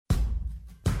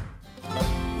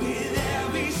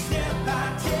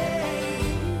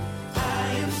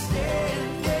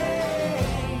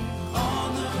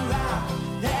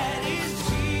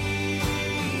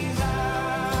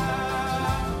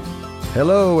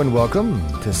Hello and welcome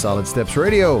to Solid Steps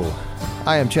Radio.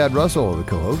 I am Chad Russell, the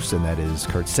co-host, and that is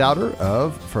Kurt Souter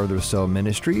of Further So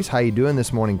Ministries. How you doing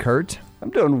this morning, Kurt? I'm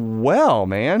doing well,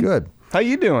 man. Good. How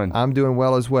you doing? I'm doing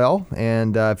well as well.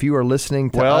 And if you are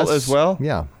listening to us... Well as well?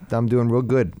 Yeah, I'm doing real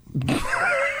good.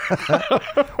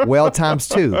 Well times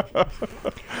two.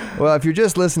 Well, if you're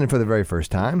just listening for the very first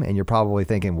time and you're probably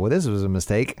thinking, well, this was a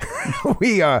mistake.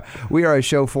 We are a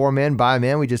show for men, by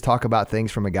men. We just talk about things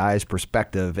from a guy's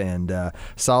perspective, and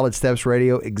Solid Steps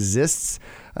Radio exists.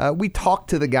 We talk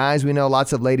to the guys. We know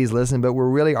lots of ladies listen, but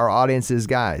our audience is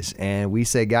guys. And we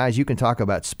say, guys, you can talk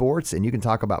about sports and you can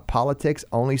talk about politics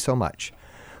only so much.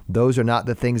 Those are not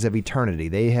the things of eternity.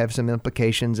 They have some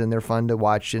implications and they're fun to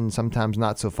watch and sometimes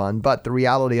not so fun. But the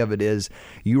reality of it is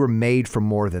you were made for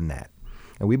more than that.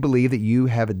 And we believe that you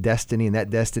have a destiny, and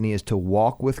that destiny is to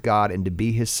walk with God and to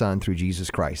be his son through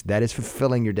Jesus Christ. That is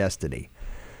fulfilling your destiny.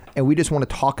 And we just want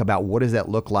to talk about what does that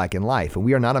look like in life. And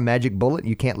we are not a magic bullet.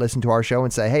 You can't listen to our show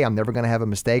and say, hey, I'm never going to have a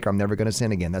mistake or I'm never going to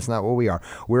sin again. That's not what we are.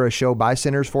 We're a show by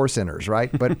sinners for sinners,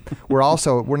 right? But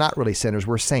we're not really sinners.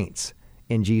 We're saints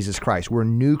in Jesus Christ. We're a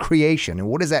new creation. And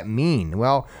what does that mean?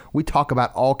 Well, we talk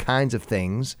about all kinds of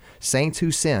things. Saints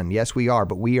who sin, yes, we are,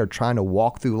 but we are trying to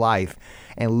walk through life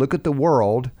and look at the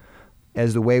world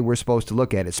as the way we're supposed to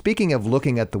look at it. Speaking of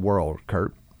looking at the world,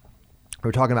 Kurt, we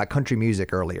were talking about country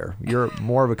music earlier. You're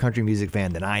more of a country music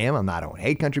fan than I am. I don't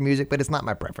hate country music, but it's not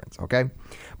my preference, okay?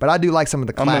 But I do like some of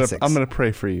the classics. I'm going to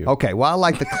pray for you. Okay, well, I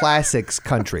like the classics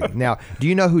country. Now, do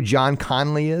you know who John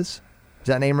Conley is? Does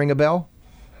that name ring a bell?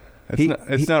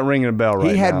 It's not ringing a bell right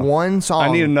now. He had one song.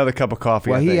 I need another cup of coffee.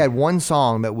 Well, he had one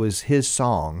song that was his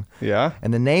song. Yeah?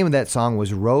 And the name of that song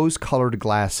was Rose-Colored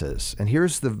Glasses. And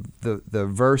here's the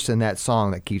verse in that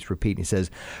song that keeps repeating. He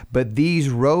says, but these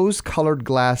rose-colored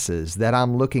glasses that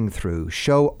I'm looking through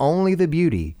show only the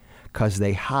beauty because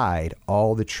they hide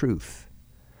all the truth.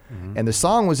 Mm-hmm. And the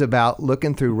song was about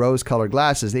looking through rose-colored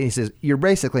glasses. And he says, you're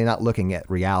basically not looking at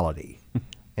reality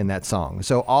in that song.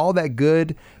 So all that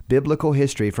good biblical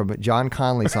history from a John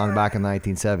Conley song back in the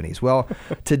 1970s. Well,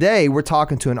 today we're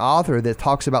talking to an author that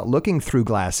talks about looking through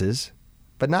glasses,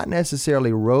 but not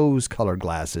necessarily rose-colored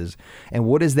glasses. And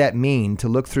what does that mean to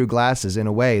look through glasses in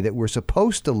a way that we're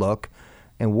supposed to look,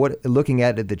 and looking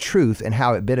at the truth and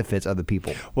how it benefits other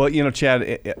people? Well,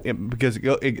 Chad, because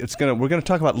we're going to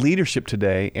talk about leadership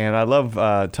today, and I love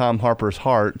Tom Harper's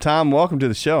heart. Tom, welcome to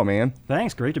the show, man.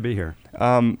 Thanks, great to be here.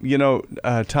 Tom, when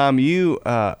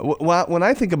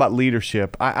I think about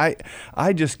leadership,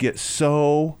 I just get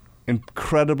so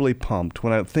incredibly pumped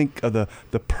when I think of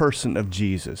the person of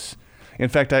Jesus. In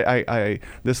fact, I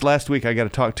this last week I got to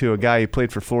talk to a guy who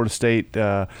played for Florida State.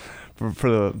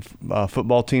 For the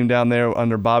football team down there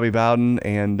under Bobby Bowden,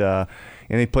 and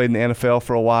he played in the NFL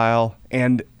for a while,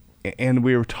 and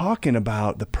we were talking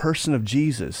about the person of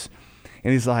Jesus,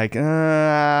 and he's like,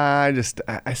 I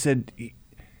said,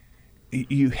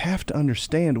 you have to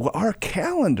understand, well, our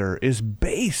calendar is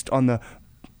based on the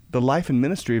life and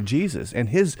ministry of Jesus, and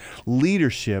his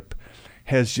leadership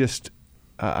has just,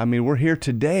 we're here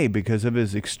today because of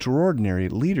his extraordinary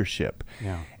leadership.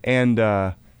 Yeah.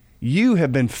 And you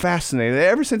have been fascinated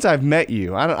ever since I've met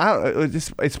you.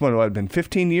 It's been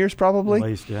 15 years probably? At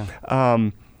least, yeah.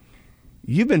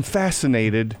 You've been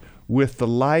fascinated with the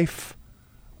life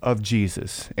of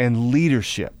Jesus and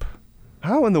leadership.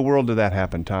 How in the world did that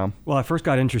happen, Tom? Well, I first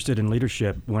got interested in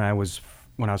leadership when I was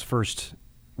first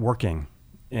working,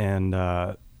 and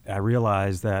I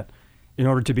realized that in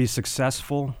order to be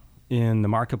successful in the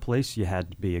marketplace, you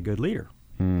had to be a good leader.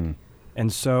 And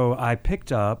so I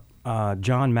picked up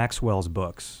John Maxwell's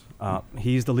books.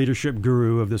 He's the leadership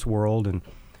guru of this world, and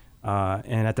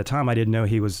at the time I didn't know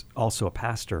he was also a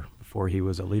pastor before he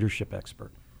was a leadership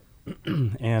expert.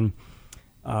 And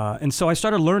so I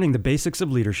started learning the basics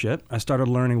of leadership. I started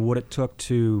learning what it took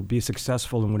to be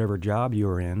successful in whatever job you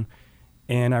were in,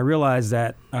 and I realized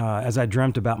that as I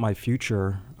dreamt about my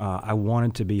future, I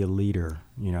wanted to be a leader.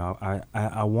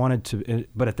 I wanted to,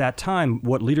 but at that time,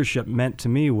 what leadership meant to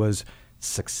me was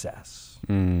success.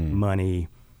 Money,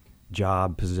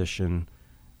 job position,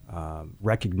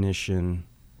 recognition,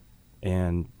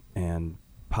 and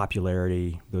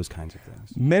popularity, those kinds of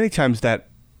things. Many times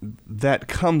that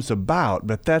comes about,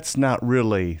 but that's not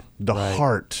really the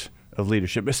heart of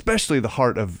leadership, especially the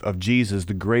heart of Jesus,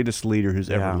 the greatest leader who's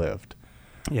ever lived.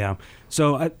 Yeah.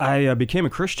 So I became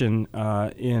a Christian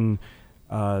in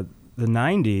the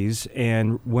 90s,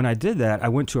 and when I did that, I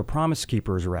went to a Promise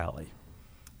Keepers rally.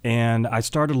 And I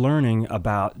started learning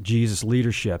about Jesus'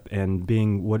 leadership and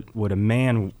being what a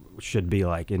man should be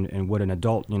like, and what an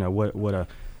adult, what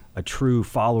a true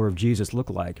follower of Jesus looked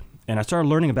like. And I started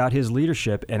learning about his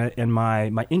leadership, and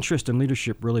my interest in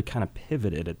leadership really kind of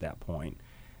pivoted at that point,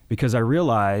 because I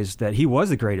realized that he was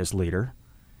the greatest leader,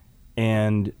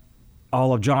 and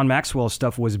all of John Maxwell's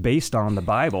stuff was based on the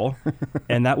Bible,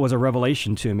 and that was a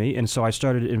revelation to me. And so I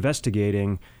started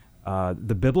investigating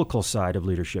the biblical side of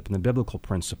leadership and the biblical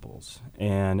principles.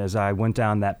 And as I went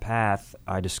down that path,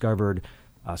 I discovered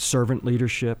servant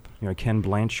leadership, Ken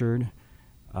Blanchard,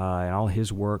 and all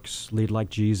his works, Lead Like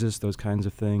Jesus, those kinds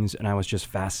of things. And I was just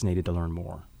fascinated to learn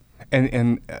more.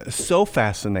 And so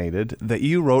fascinated that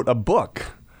you wrote a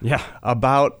book. Yeah.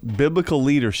 About biblical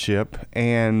leadership,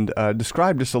 and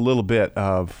describe just a little bit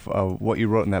of what you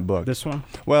wrote in that book. This one?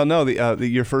 Well, no,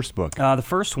 your first book. The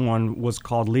first one was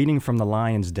called Leading from the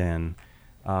Lion's Den,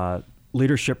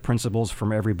 Leadership Principles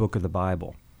from Every Book of the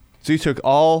Bible. So you took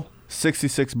all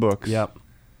 66 books. Yep.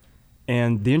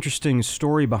 And the interesting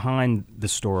story behind the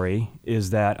story is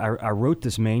that I wrote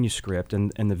this manuscript,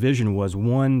 and the vision was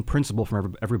one principle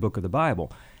from every book of the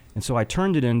Bible. And so I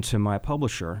turned it into my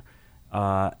publisher,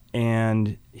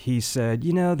 and he said,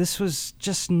 this was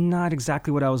just not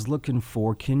exactly what I was looking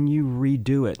for. Can you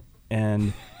redo it?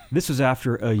 And this was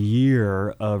after a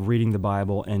year of reading the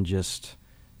Bible and just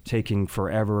taking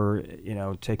forever,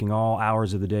 taking all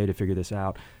hours of the day to figure this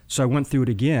out. So I went through it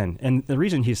again. And the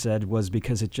reason he said was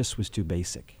because it just was too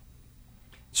basic.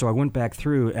 So I went back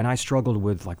through, and I struggled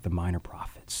with like the minor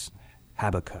prophets,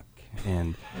 Habakkuk,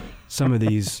 and some of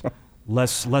these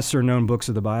lesser known books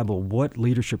of the Bible. What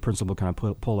leadership principle can I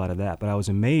pull out of that? But I was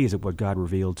amazed at what God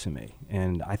revealed to me.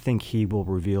 And I think he will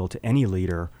reveal to any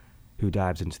leader who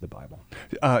dives into the Bible.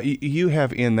 You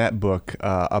have in that book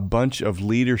a bunch of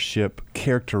leadership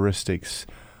characteristics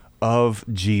of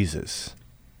Jesus.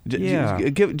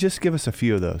 Just give us a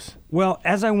few of those. Well,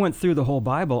 as I went through the whole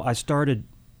Bible, I started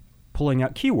pulling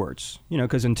out keywords,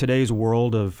 because in today's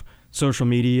world of social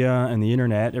media and the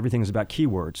internet, everything is about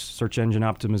keywords, search engine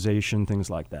optimization, things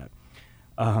like that.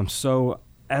 So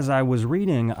as I was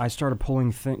reading, I started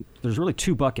pulling things. There's really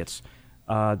two buckets.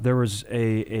 There was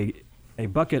a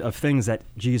bucket of things that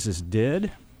Jesus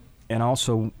did, and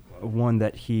also one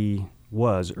that he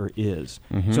was or is.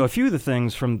 Mm-hmm. So a few of the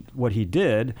things from what he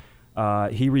did,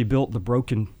 he rebuilt the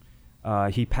broken,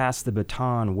 he passed the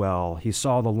baton well, he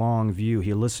saw the long view,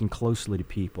 he listened closely to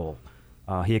people.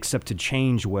 He accepted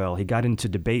change well. He got into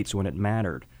debates when it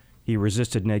mattered. He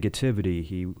resisted negativity.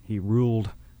 He ruled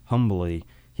humbly.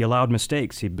 He allowed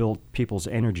mistakes. He built people's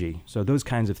energy. So those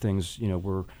kinds of things,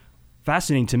 were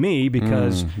fascinating to me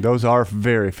because those are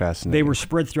very fascinating. They were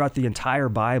spread throughout the entire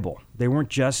Bible. They weren't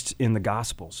just in the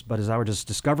Gospels. But as I was just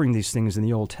discovering these things in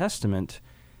the Old Testament,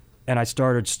 and I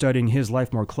started studying his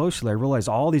life more closely, I realized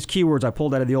all these keywords I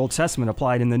pulled out of the Old Testament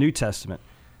applied in the New Testament.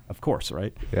 Of course,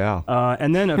 right? Yeah.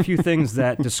 And then a few things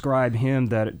that describe him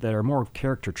that are more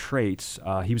character traits.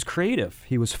 He was creative.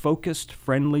 He was focused,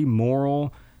 friendly,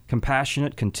 moral,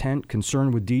 compassionate, content,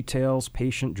 concerned with details,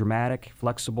 patient, dramatic,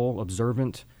 flexible,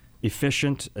 observant,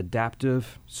 efficient,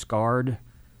 adaptive, scarred,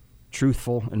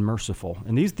 truthful, and merciful.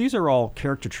 And these are all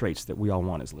character traits that we all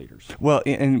want as leaders. Well,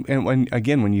 and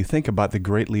when you think about the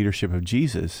great leadership of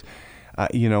Jesus,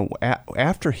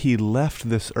 after he left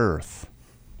this earth,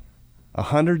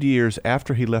 100 years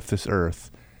after he left this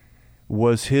earth,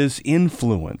 was his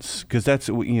influence, because that's,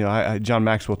 John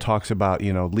Maxwell talks about,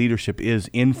 leadership is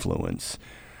influence.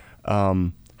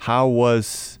 How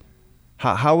was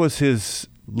his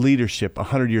leadership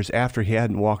 100 years after he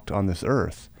hadn't walked on this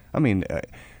earth? I mean, it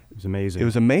was amazing. It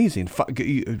was amazing.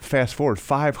 Fast forward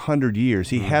 500 years,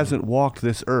 he hasn't walked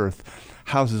this earth.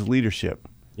 How's his leadership?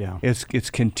 Yeah, it's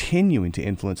continuing to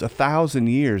influence. 1,000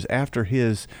 years after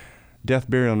his death,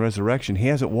 burial, and resurrection, he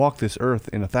hasn't walked this earth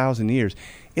in 1,000 years.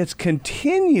 It's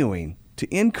continuing to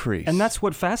increase. And that's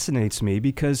what fascinates me,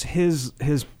 because his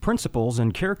principles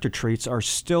and character traits are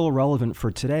still relevant for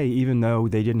today, even though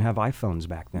they didn't have iPhones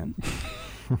back then.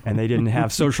 And they didn't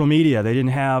have social media. They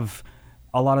didn't have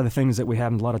a lot of the things that we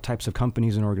have in a lot of types of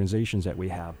companies and organizations that we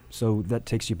have. So that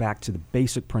takes you back to the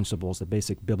basic principles, the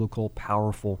basic biblical,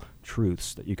 powerful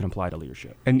truths that you can apply to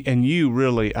leadership. And you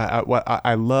really,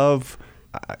 I love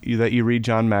that you read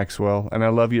John Maxwell, and I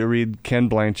love you to read Ken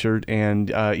Blanchard, and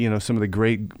some of the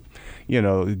great,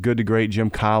 good to great Jim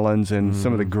Collins, and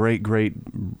some of the great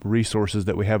resources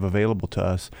that we have available to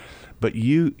us. But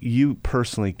you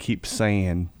personally keep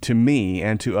saying to me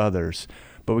and to others,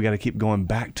 but we got to keep going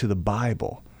back to the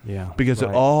Bible, because it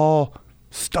all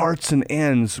starts and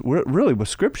ends really with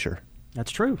Scripture.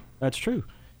 That's true.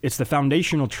 It's the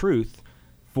foundational truth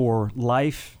for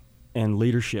life and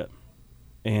leadership,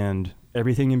 and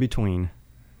everything in between,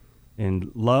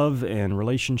 and love and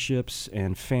relationships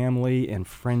and family and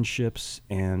friendships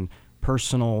and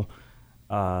personal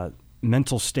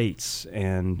mental states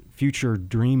and future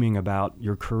dreaming about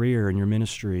your career and your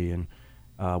ministry and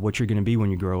what you're going to be when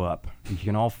you grow up.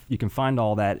 You can find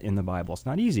all that in the Bible. It's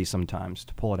not easy sometimes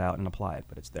to pull it out and apply it,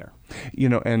 but it's there.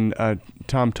 And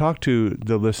Tom, talk to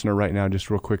the listener right now just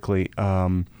real quickly.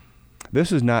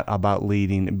 This is not about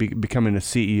leading, becoming a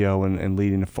CEO and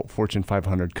leading a Fortune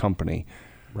 500 company.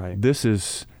 Right. This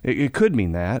is, it could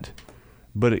mean that,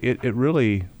 but it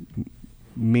really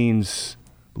means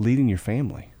leading your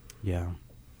family. Yeah.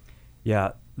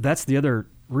 Yeah, that's the other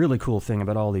really cool thing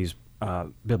about all these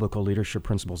biblical leadership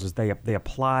principles is they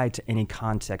apply to any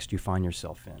context you find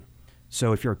yourself in.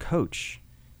 So if you're a coach,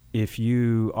 if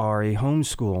you are a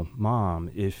homeschool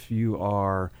mom, if you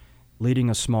are leading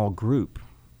a small group,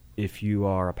 if you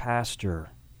are a pastor,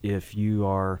 if you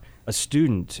are a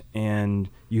student and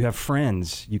you have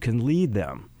friends, you can lead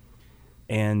them.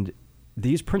 And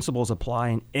these principles apply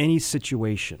in any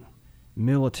situation,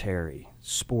 military,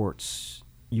 sports,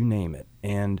 you name it.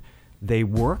 And they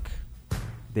work.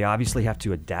 They obviously have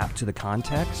to adapt to the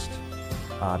context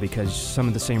because some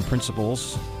of the same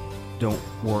principles don't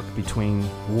work between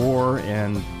war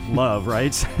and love,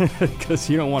 right? Because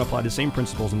you don't want to apply the same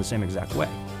principles in the same exact way.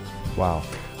 Wow.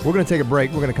 We're going to take a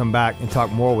break. We're going to come back and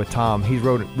talk more with Tom. He's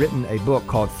written a book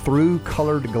called Through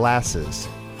Colored Glasses.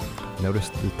 Notice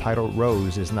the title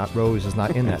Rose is not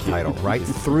in that title, right?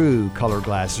 Through Colored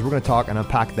Glasses. We're going to talk and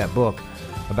unpack that book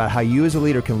about how you as a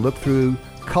leader can look through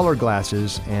colored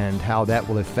glasses and how that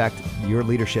will affect your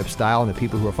leadership style and the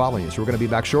people who are following you. So we're going to be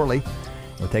back shortly.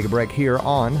 We'll take a break here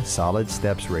on Solid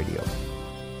Steps Radio.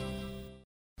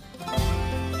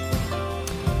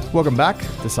 Welcome back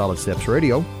to Solid Steps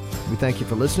Radio. We thank you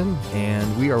for listening,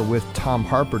 and we are with Tom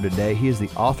Harper today. He is the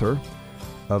author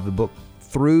of the book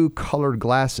Through Colored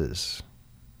Glasses.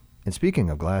 And speaking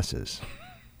of glasses,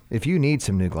 if you need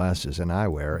some new glasses and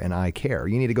eyewear and eye care,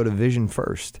 you need to go to Vision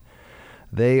First.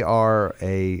 They are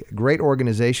a great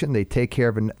organization. They take care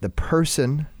of the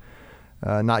person,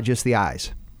 not just the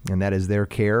eyes. And that is their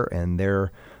care and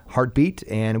their heartbeat.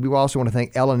 And we also want to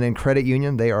thank L&N Credit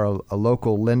Union. They are a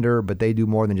local lender, but they do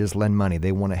more than just lend money.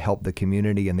 They want to help the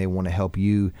community, and they want to help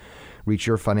you reach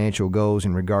your financial goals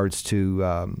in regards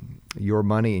to your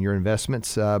money and your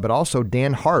investments. But also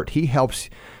Dan Hart. He helps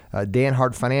Dan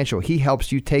Hart Financial. He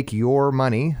helps you take your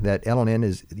money that L&N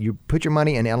is, you put your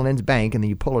money in L&N's bank and then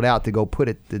you pull it out to go put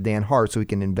it to Dan Hart so he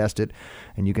can invest it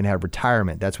and you can have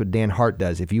retirement. That's what Dan Hart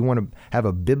does. If you want to have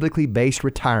a biblically based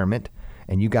retirement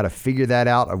and you got to figure that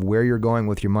out of where you're going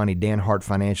with your money, Dan Hart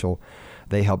Financial,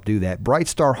 they help do that. Bright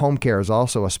Star Home Care is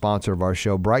also a sponsor of our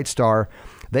show. Bright Star,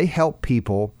 they help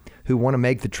people who want to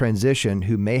make the transition,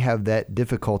 who may have that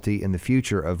difficulty in the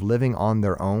future of living on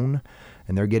their own,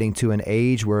 and they're getting to an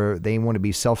age where they want to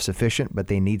be self-sufficient, but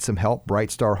they need some help.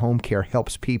 Bright Star Home Care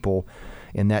helps people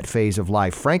in that phase of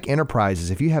life. Frank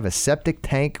Enterprises, if you have a septic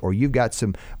tank or you've got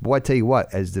some, boy, I tell you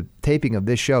what, as the taping of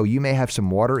this show, you may have some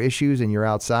water issues and you're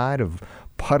outside of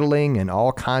puddling and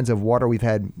all kinds of water. We've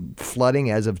had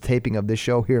flooding as of taping of this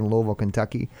show here in Louisville,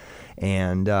 Kentucky.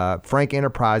 And Frank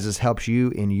Enterprises helps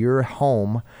you in your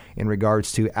home in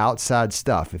regards to outside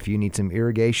stuff. If you need some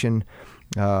irrigation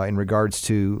in regards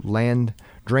to land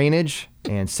drainage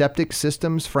and septic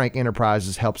systems, Frank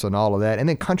Enterprises helps on all of that. And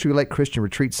then Country Lake Christian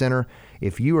Retreat Center,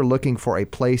 if you are looking for a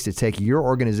place to take your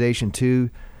organization to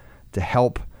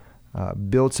help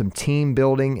build some team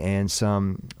building and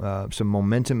some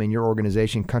momentum in your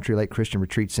organization, Country Lake Christian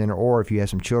Retreat Center, or if you have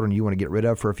some children you want to get rid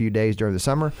of for a few days during the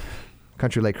summer,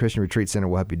 Country Lake Christian Retreat Center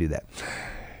will help you do that.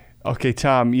 Okay,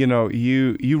 Tom,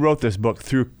 you wrote this book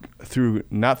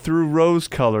not through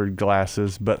rose-colored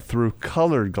glasses, but through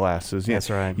colored glasses. That's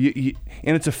right.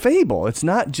 And it's a fable. It's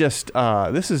not just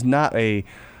this is not a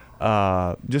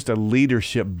just a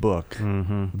leadership book.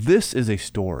 Mm-hmm. This is a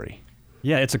story.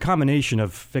 Yeah, it's a combination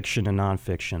of fiction and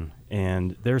nonfiction.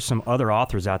 And there's some other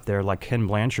authors out there like Ken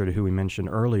Blanchard, who we mentioned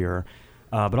earlier,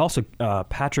 but also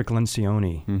Patrick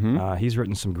Lencioni. Mm-hmm. He's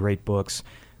written some great books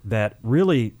that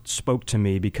really spoke to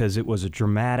me because it was a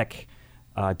dramatic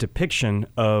depiction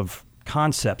of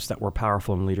concepts that were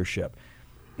powerful in leadership.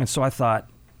 And so I thought,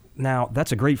 now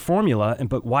that's a great formula,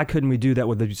 but why couldn't we do that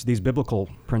with these biblical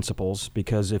principles?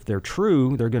 Because if they're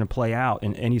true, they're going to play out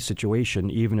in any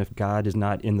situation, even if God is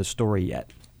not in the story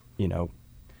yet,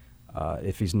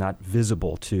 if he's not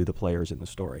visible to the players in the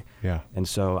story. Yeah. And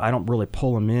so I don't really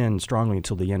pull them in strongly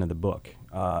until the end of the book.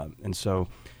 So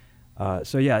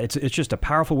it's just a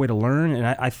powerful way to learn, and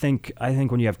I think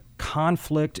when you have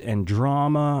conflict and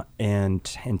drama and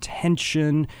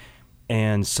tension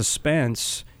and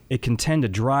suspense it can tend to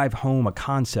drive home a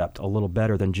concept a little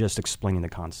better than just explaining the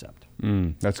concept.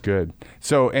 That's good.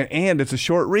 So, and it's a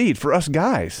short read for us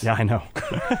guys. Yeah, I know.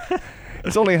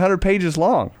 It's only 100 pages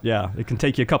long. Yeah, it can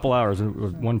take you a couple hours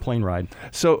with one plane ride.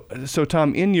 So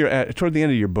Tom, in your toward the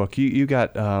end of your book, you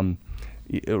got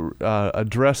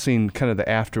addressing kind of the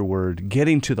afterword,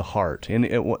 getting to the heart. And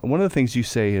one of the things you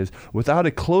say is, without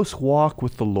a close walk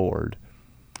with the Lord,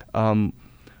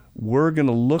 we're going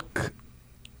to look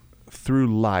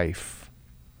through life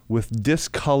with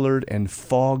discolored and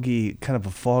foggy, kind of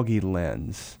a foggy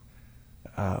lens.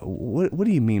 What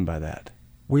do you mean by that?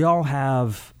 We all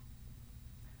have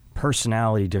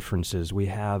personality differences. We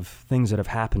have things that have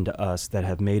happened to us that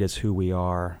have made us who we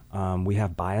are. We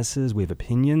have biases. We have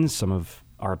opinions. Some of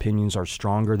our opinions are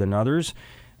stronger than others,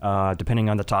 depending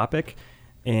on the topic.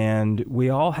 And we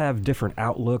all have different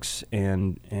outlooks,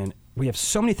 and we have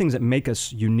so many things that make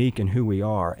us unique in who we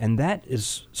are. And that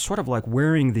is sort of like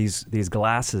wearing these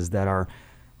glasses that are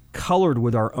colored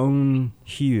with our own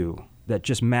hue, that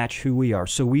just match who we are.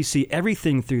 So we see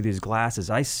everything through these glasses.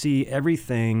 I see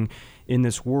everything in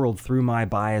this world through my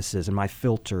biases and my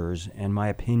filters and my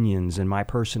opinions and my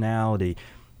personality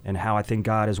and how I think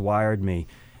God has wired me.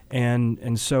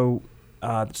 And so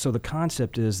the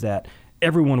concept is that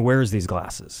everyone wears these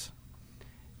glasses.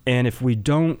 And if we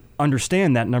don't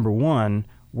understand that, number one,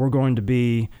 we're going to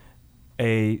be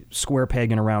a square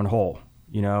peg in a round hole.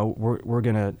 You know, we're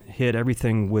going to hit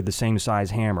everything with the same size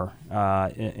hammer,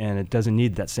 and it doesn't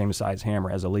need that same size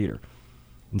hammer as a leader.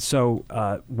 And so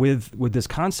with this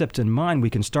concept in mind,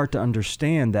 we can start to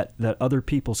understand that other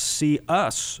people see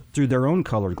us through their own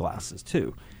colored glasses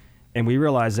too. And we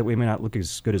realize that we may not look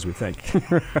as good as we think.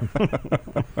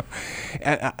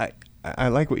 And I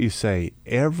like what you say.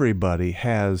 Everybody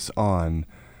has on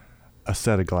a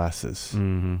set of glasses.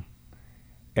 Mm-hmm.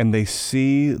 And they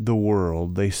see the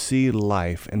world, they see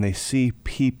life, and they see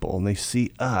people, and they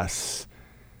see us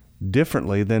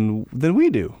differently than we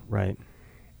do. Right.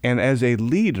 And as a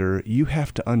leader, you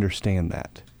have to understand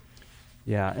that.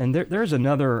 Yeah, and there's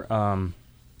another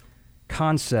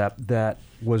concept that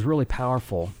was really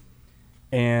powerful,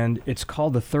 and it's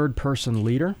called the third-person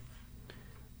leader.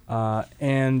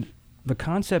 And the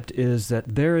concept is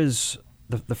that there is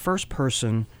the first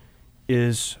person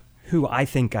is who I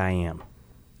think I am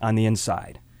on the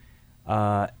inside.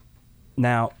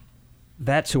 Now,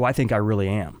 that's who I think I really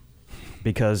am,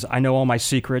 because I know all my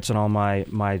secrets and all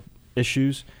my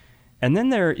issues. And then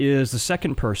there is the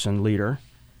second person leader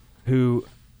who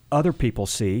other people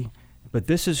see, but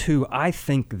this is who I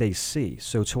think they see.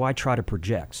 So it's who I try to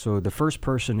project. So the first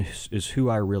person is who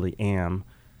I really am.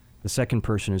 The second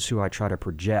person is who I try to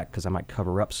project, because I might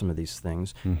cover up some of these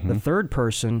things. Mm-hmm. The third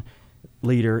person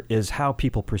leader is how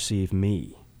people perceive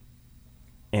me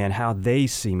and how they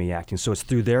see me acting. So it's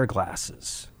through their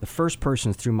glasses. The first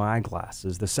person is through my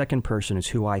glasses. The second person is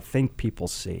who I think people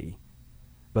see.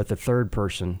 But the third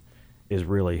person is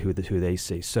really who they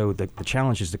see. So the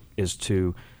challenge is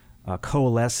to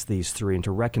coalesce these three and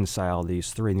to reconcile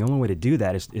these three. And the only way to do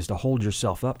that is to hold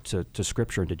yourself up to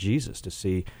Scripture and to Jesus, to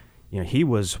see, he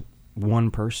was one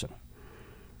person.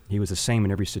 He was the same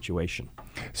in every situation.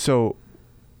 So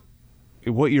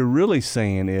what you're really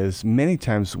saying is many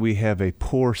times we have a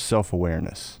poor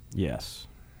self-awareness. Yes.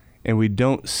 And we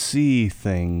don't see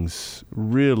things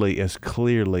really as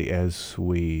clearly as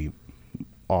we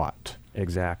ought.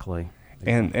 Exactly.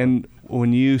 And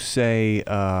when you say,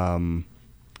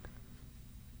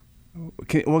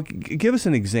 give us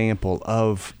an example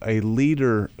of a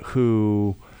leader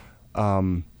who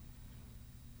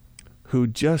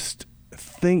just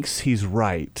thinks he's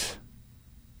right,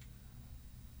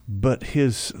 but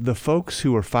the folks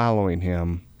who are following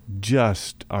him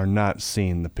just are not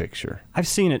seeing the picture. I've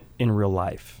seen it in real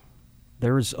life.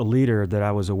 There was a leader that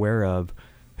I was aware of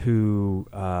who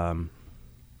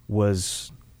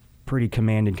was pretty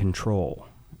command and control,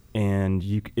 and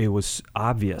it was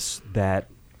obvious that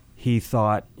he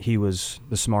thought he was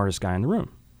the smartest guy in the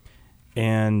room,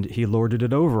 and he lorded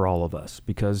it over all of us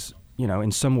because,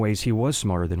 in some ways he was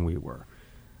smarter than we were,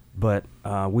 but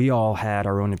we all had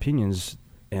our own opinions,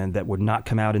 and that would not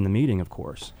come out in the meeting, of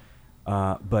course.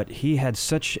 But he had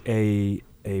such a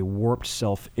warped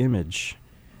self-image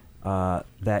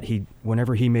that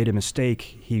whenever he made a mistake,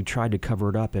 he tried to cover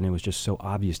it up, and it was just so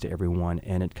obvious to everyone,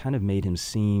 and it kind of made him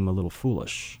seem a little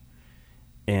foolish.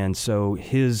 And so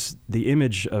the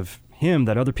image of him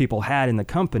that other people had in the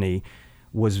company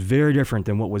was very different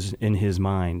than what was in his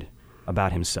mind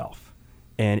about himself.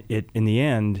 And it, in the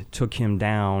end, took him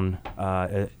down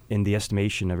in the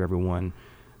estimation of everyone,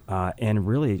 and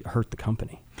really hurt the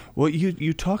company. Well,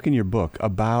 you talk in your book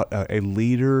about a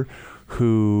leader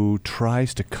who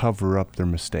tries to cover up their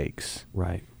mistakes.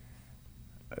 Right.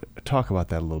 Talk about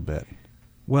that a little bit.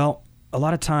 Well, a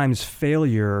lot of times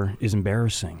failure is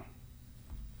embarrassing.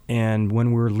 And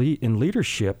when we're in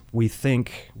leadership, we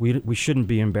think we shouldn't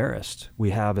be embarrassed.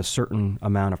 We have a certain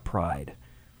amount of pride.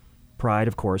 Pride,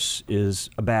 of course, is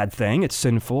a bad thing. It's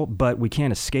sinful, but we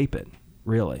can't escape it,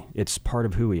 really. It's part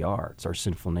of who we are. It's our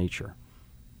sinful nature.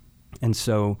 And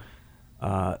so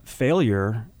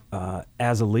failure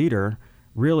as a leader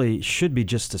really should be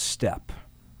just a step.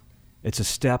 It's a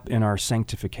step in our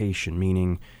sanctification,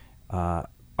 meaning our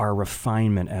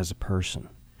refinement as a person.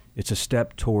 It's a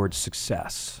step towards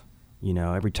success. You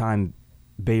know, every time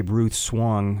Babe Ruth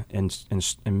swung and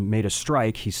made a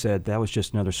strike, he said that was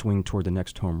just another swing toward the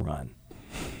next home run.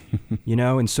 You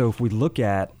know, and so if we look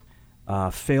at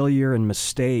failure and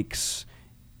mistakes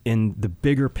in the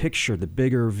bigger picture, the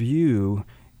bigger view,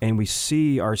 and we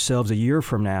see ourselves a year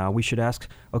from now, we should ask,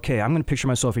 okay, I'm going to picture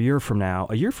myself a year from now.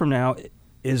 A year from now,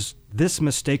 is this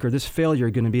mistake or this failure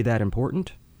going to be that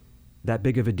important, that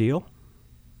big of a deal,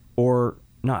 or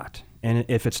not? And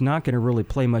if it's not going to really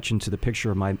play much into the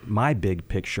picture of my big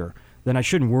picture, then I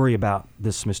shouldn't worry about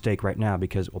this mistake right now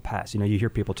because it will pass. You know, you hear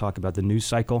people talk about the news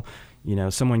cycle. You know,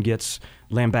 someone gets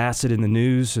lambasted in the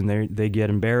news and they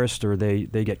get embarrassed or they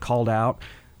get called out.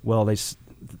 Well,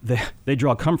 they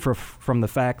draw comfort from the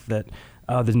fact that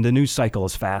the news cycle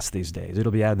is fast these days.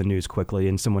 It'll be out of the news quickly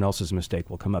and someone else's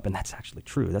mistake will come up. And that's actually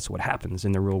true. That's what happens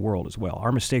in the real world as well.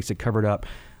 Our mistakes get covered up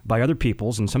by other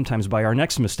people's and sometimes by our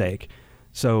next mistake.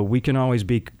 So we can always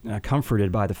be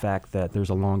comforted by the fact that there's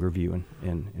a longer view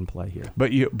in play here.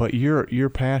 But your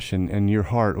passion and your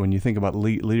heart when you think about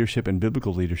leadership and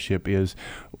biblical leadership is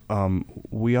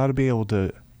we ought to be able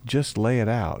to just lay it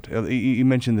out. You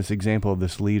mentioned this example of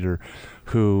this leader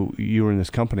who you were in this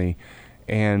company,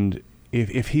 and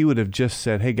if he would have just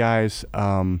said, "Hey guys,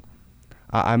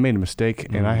 I made a mistake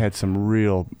and I had some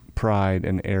real pride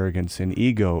and arrogance and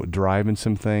ego driving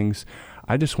some things.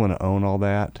 I just want to own all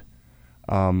that."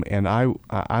 And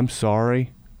I'm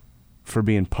sorry for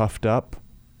being puffed up,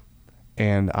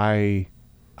 and I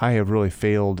have really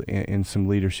failed in some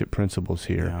leadership principles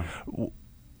here. Yeah.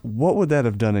 What would that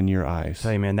have done in your eyes?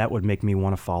 Tell you, man, that would make me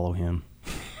want to follow him.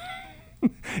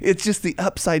 It's just the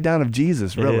upside down of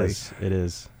Jesus, really. It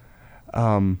is.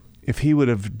 If he would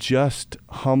have just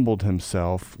humbled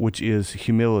himself, which is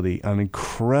humility, an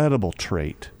incredible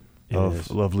trait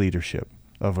of leadership.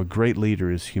 Of a great leader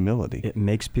is humility. It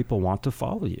makes people want to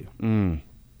follow you.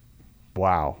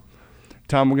 Wow.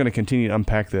 Tom, we're going to continue to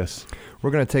unpack this.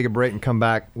 We're going to take a break and come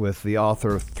back with the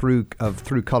author of Through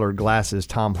Colored Glasses,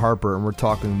 Tom Harper, and we're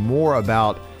talking more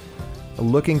about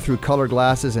looking through colored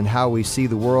glasses and how we see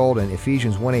the world. In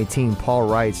Ephesians 1:18, Paul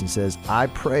writes and says, "I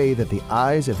pray that the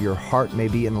eyes of your heart may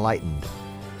be enlightened."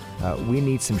 We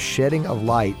need some shedding of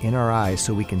light in our eyes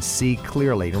so we can see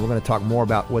clearly. And we're going to talk more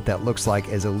about what that looks like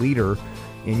as a leader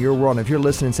in your world. And if you're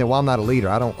listening and saying, well, I'm not a leader,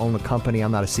 I don't own a company,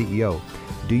 I'm not a CEO.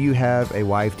 Do you have a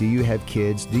wife? Do you have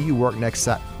kids? Do you work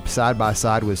side by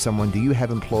side with someone? Do you have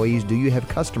employees? Do you have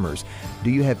customers? Do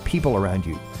you have people around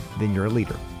you? Then you're a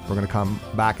leader. We're going to come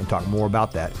back and talk more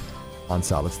about that on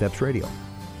Solid Steps Radio.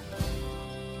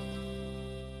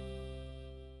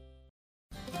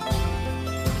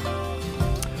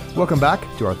 Welcome back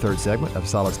to our third segment of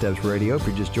Solid Steps Radio. If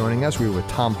you're just joining us, we're with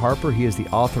Tom Harper. He is the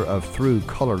author of Through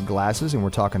Colored Glasses, and we're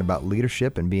talking about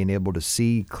leadership and being able to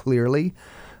see clearly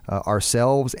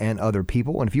ourselves and other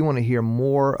people. And if you want to hear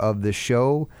more of the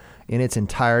show in its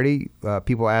entirety,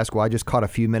 people ask, well, I just caught a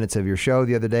few minutes of your show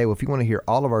the other day. Well, if you want to hear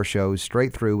all of our shows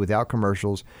straight through without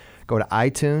commercials, go to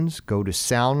iTunes, go to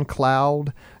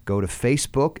SoundCloud, go to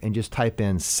Facebook, and just type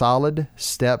in Solid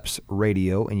Steps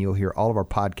Radio, and you'll hear all of our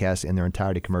podcasts in their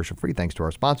entirety commercial-free, thanks to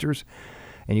our sponsors.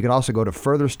 And you can also go to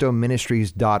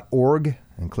furtherstoneministries.org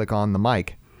and click on the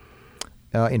mic.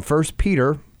 In 1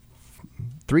 Peter,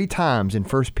 3 times in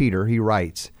 1 Peter, he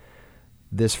writes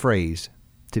this phrase,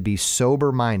 to be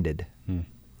sober-minded.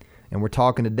 And we're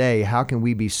talking today, how can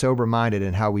we be sober-minded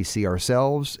in how we see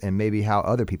ourselves and maybe how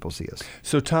other people see us?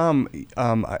 So, Tom,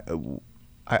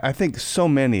 I think so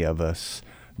many of us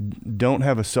don't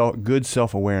have a good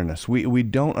self-awareness. We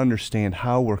don't understand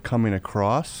how we're coming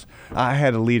across. I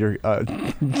had a leader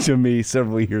to me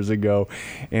several years ago,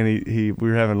 and we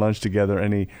were having lunch together,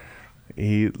 and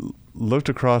he looked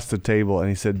across the table and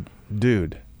he said,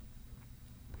 "Dude,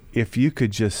 if you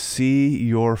could just see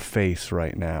your face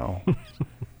right now."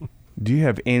 Do you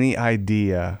have any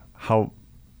idea how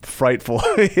frightful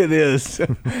it is?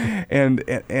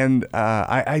 and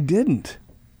I didn't.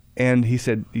 And he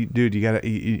said, "Dude, you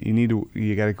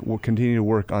gotta continue to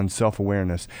work on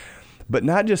self-awareness, but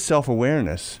not just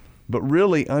self-awareness, but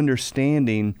really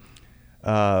understanding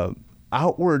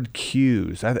outward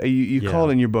cues. You call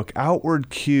it in your book, outward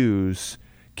cues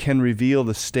can reveal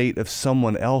the state of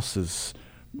someone else's,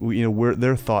 where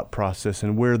their thought process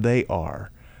and where they are.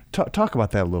 Talk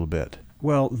about that a little bit.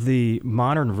 Well, the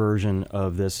modern version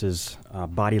of this is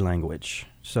body language.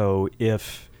 So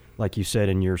if, like you said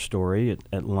in your story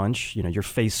at lunch, your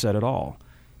face said it all.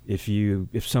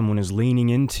 If someone is leaning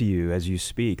into you as you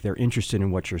speak, they're interested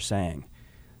in what you're saying.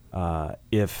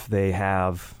 If they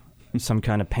have some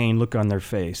kind of pain look on their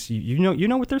face, you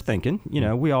know what they're thinking.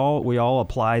 We all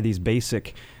apply these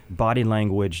basic body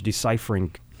language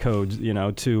deciphering codes,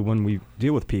 to when we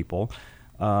deal with people.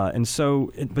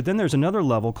 But then there's another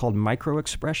level called micro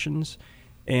expressions.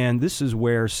 And this is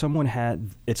where it's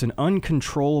an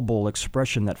uncontrollable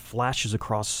expression that flashes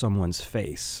across someone's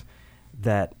face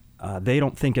that they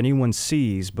don't think anyone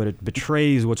sees, but it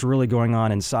betrays what's really going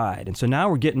on inside. And so now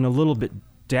we're getting a little bit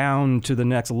down to the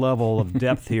next level of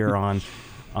depth here on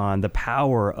the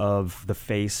power of the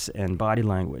face and body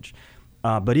language.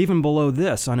 But even below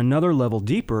this, on another level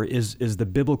deeper, is the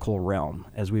biblical realm,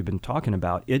 as we've been talking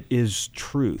about. It is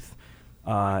truth.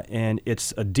 And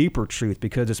it's a deeper truth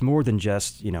because it's more than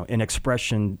just, an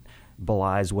expression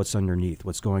belies what's underneath,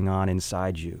 what's going on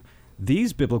inside you.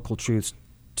 These biblical truths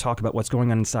talk about what's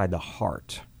going on inside the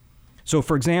heart. So,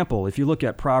 for example, if you look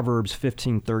at Proverbs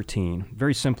 15:13,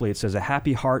 very simply it says, "A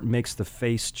happy heart makes the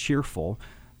face cheerful,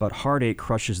 but heartache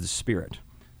crushes the spirit."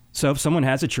 So if someone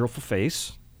has a cheerful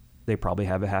face, they probably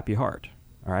have a happy heart.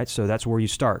 All right, so that's where you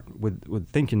start with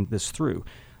thinking this through.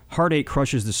 Heartache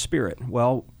crushes the spirit.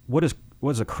 Well, what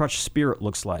does a crushed spirit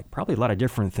looks like? Probably a lot of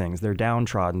different things. They're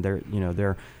downtrodden.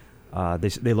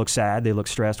 They look sad. They look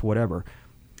stressed. Whatever.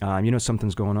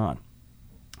 Something's going on.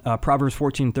 Proverbs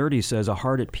 14:30 says, "A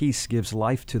heart at peace gives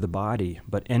life to the body,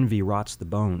 but envy rots the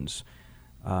bones."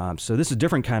 So this is a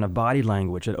different kind of body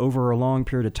language. That over a long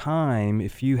period of time,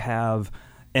 if you have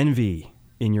envy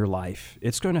in your life,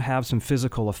 it's going to have some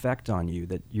physical effect on you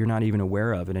that you're not even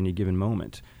aware of at any given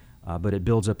moment. But it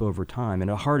builds up over time.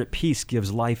 And a heart at peace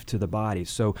gives life to the body.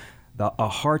 So a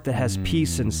heart that has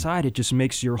peace inside it just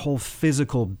makes your whole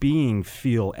physical being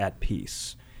feel at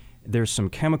peace. There's some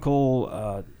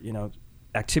chemical,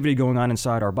 activity going on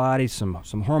inside our body, some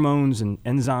hormones and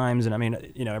enzymes,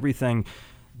 and everything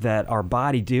that our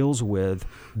body deals with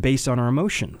based on our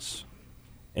emotions.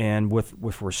 And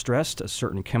if we're stressed, a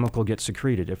certain chemical gets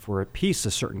secreted. If we're at peace,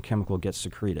 a certain chemical gets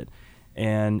secreted.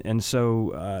 And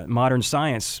so modern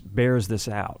science bears this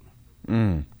out.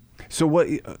 So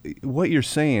what you're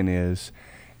saying is,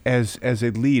 as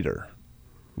a leader,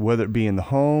 whether it be in the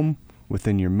home,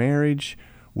 within your marriage,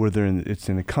 whether it's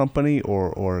in a company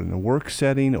or in a work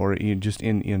setting, or just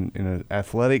in an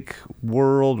athletic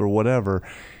world or whatever,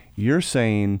 you're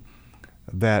saying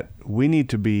that we need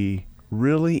to be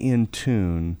really in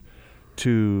tune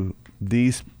to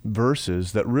these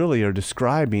verses that really are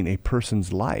describing a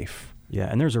person's life. Yeah,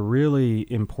 and there's a really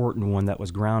important one that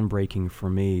was groundbreaking for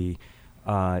me.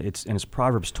 It's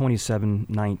Proverbs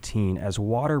 27:19. "As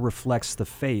water reflects the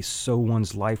face, so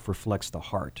one's life reflects the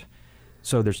heart."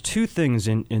 So there's two things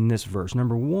in this verse.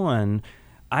 Number one,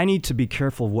 I need to be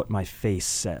careful of what my face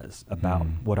says about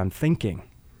what I'm thinking.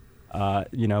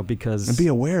 Because... And be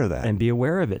aware of that. And be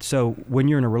aware of it. So when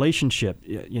you're in a relationship,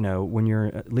 when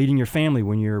you're leading your family,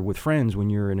 when you're with friends,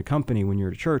 when you're in a company, when you're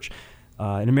at a church,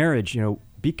 in a marriage,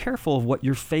 be careful of what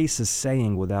your face is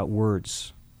saying without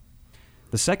words.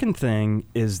 The second thing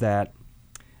is that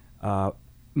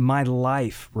my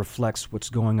life reflects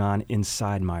what's going on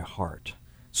inside my heart.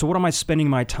 So what am I spending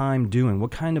my time doing?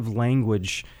 What kind of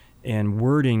language and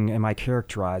wording am I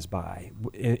characterized by?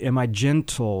 Am I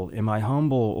gentle? Am I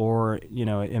humble? Or,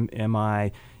 am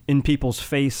I in people's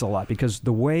face a lot? Because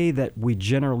the way that we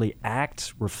generally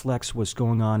act reflects what's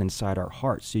going on inside our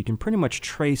hearts. So you can pretty much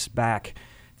trace back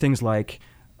things like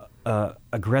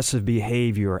aggressive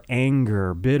behavior,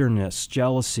 anger, bitterness,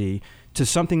 jealousy, to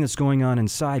something that's going on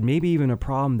inside, maybe even a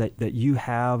problem that you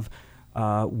have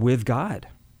with God.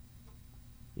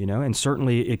 And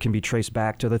certainly it can be traced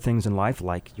back to other things in life,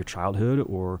 like your childhood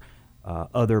or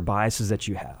other biases that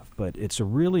you have. But it's a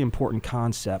really important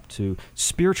concept to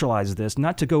spiritualize this,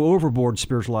 not to go overboard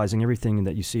spiritualizing everything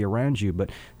that you see around you,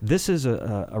 but this is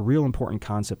a real important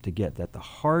concept to get, that the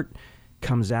heart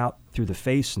comes out through the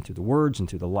face and through the words and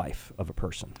through the life of a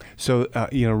person. So,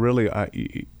 really,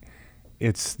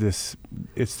 it's this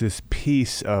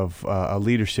piece of a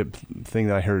leadership thing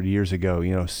that I heard years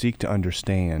ago, seek to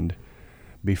understand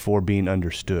before being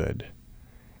understood.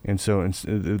 And so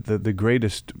the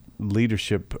greatest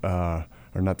leadership, or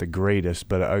not the greatest,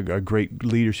 but a great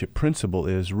leadership principle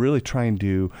is really trying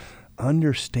to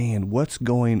understand what's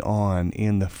going on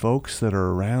in the folks that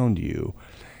are around you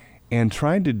and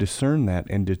trying to discern that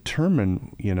and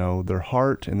determine, their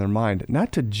heart and their mind,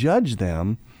 not to judge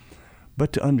them,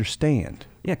 but to understand.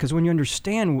 Yeah, because when you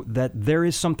understand that there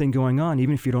is something going on,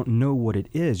 even if you don't know what it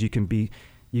is, you can be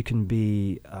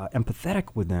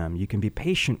empathetic with them. You can be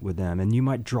patient with them, and you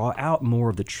might draw out more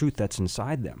of the truth that's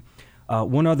inside them.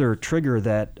 One other trigger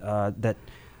that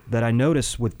I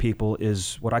notice with people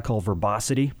is what I call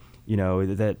verbosity.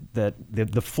 That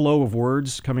the flow of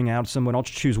words coming out of someone. I'll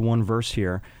choose one verse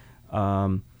here.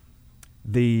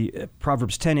 The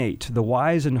Proverbs 10:8. The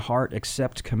wise in heart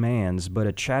accept commands, but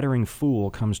a chattering fool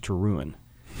comes to ruin.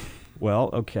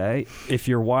 Well, okay. If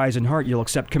you're wise in heart, you'll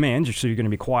accept commands, so you're going to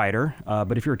be quieter.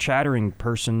 But if you're a chattering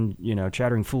person,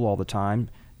 chattering fool all the time,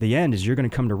 the end is you're going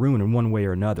to come to ruin in one way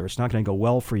or another. It's not going to go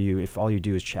well for you if all you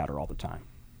do is chatter all the time.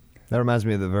 That reminds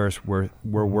me of the verse where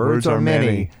words are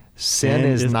many, sin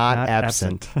is not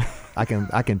absent. I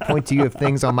can point to you of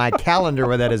things on my calendar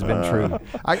where that has been true.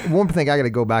 One thing, I got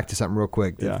to go back to something real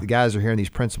quick. Yeah. The guys are hearing these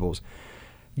principles.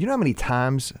 You know how many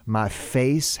times my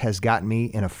face has gotten me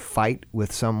in a fight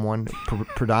with someone,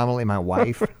 predominantly my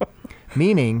wife?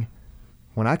 Meaning,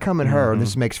 when I come at her, and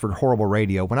this makes for horrible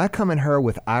radio, when I come at her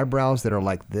with eyebrows that are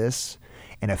like this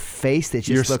and a face that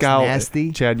just looks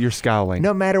nasty. Chad, you're scowling.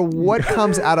 No matter what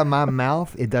comes out of my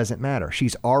mouth, it doesn't matter.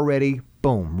 She's already,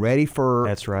 boom, ready for...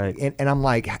 That's right. And I'm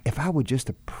like, if I would just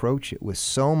approach it with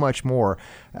so much more,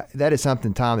 that is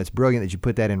something, Tom, that's brilliant that you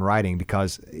put that in writing,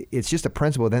 because it's just a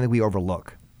principle then that we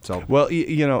overlook. So well,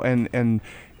 and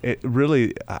it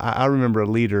really, I remember a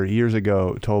leader years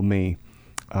ago told me,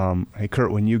 hey,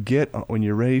 Kurt, when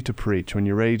you're ready to preach, when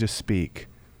you're ready to speak,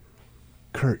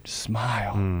 Kurt,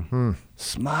 smile. Mm-hmm.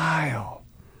 Smile.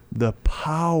 The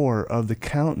power of the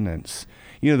countenance.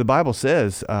 The Bible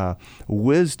says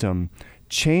wisdom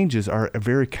changes our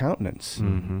very countenance.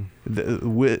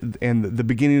 Mm-hmm. And the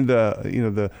beginning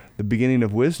of the beginning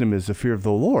of wisdom is the fear of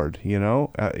the Lord.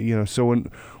 So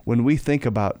when we think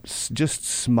about just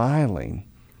smiling.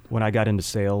 When I got into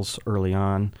sales early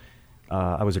on,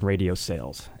 I was in radio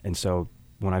sales, and so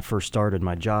when I first started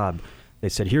my job, they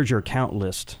said, "Here's your account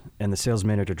list," and the sales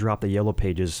manager dropped the yellow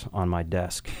pages on my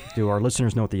desk. Do our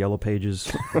listeners know what the yellow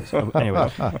pages?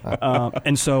 Anyway,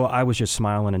 and so I was just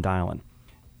smiling and dialing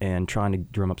and trying to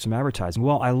drum up some advertising.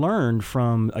 Well, I learned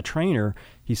from a trainer.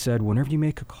 He said, whenever you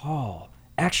make a call,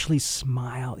 actually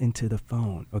smile into the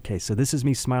phone. Okay, so this is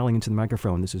me smiling into the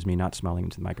microphone. This is me not smiling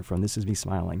into the microphone. This is me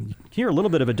smiling. You hear a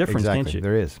little bit of a difference, can't you?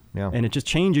 There is, yeah. And it just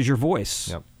changes your voice.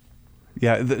 Yep.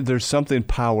 Yeah, there's something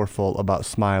powerful about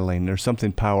smiling. There's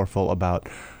something powerful about,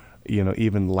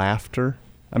 even laughter.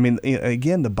 I mean,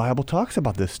 again, the Bible talks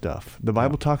about this stuff. The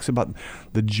Bible talks about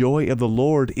the joy of the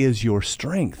Lord is your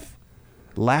strength.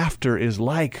 Laughter is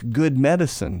like good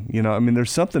medicine. There's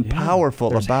something powerful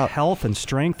there's about health and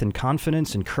strength and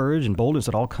confidence and courage and boldness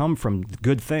that all come from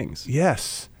good things.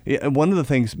 Yes. One of the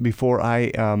things before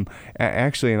I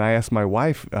actually, and I asked my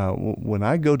wife, when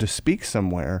I go to speak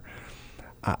somewhere,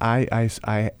 I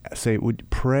say,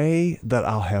 pray that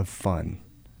I'll have fun.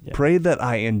 Yeah. Pray that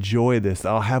I enjoy this, that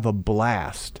I'll have a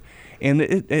blast. And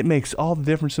it makes all the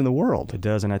difference in the world. It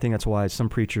does, and I think that's why some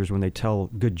preachers, when they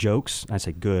tell good jokes, I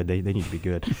say good, they need to be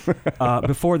good,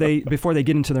 before they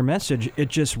get into their message, it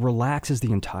just relaxes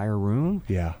the entire room.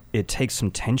 Yeah. It takes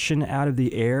some tension out of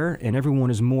the air, and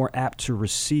everyone is more apt to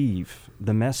receive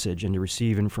the message and to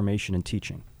receive information and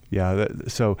teaching. Yeah,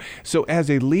 so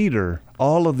as a leader,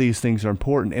 all of these things are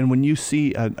important. And when you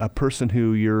see a person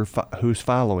who's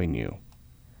following you,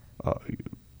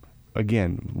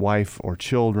 again, wife or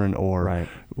children or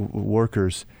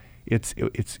workers, it's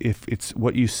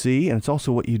what you see, and it's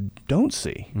also what you don't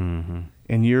see,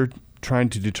 and you're trying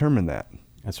to determine that.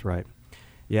 That's right.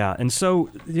 Yeah, and so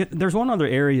there's one other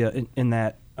area in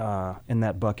that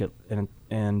bucket,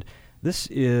 and this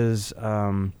is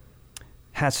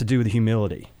has to do with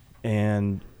humility.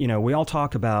 And we all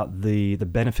talk about the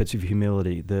benefits of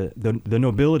humility, the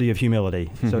nobility of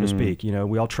humility, so to speak.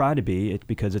 We all try to be it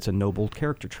because it's a noble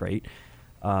character trait,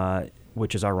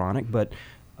 which is ironic. But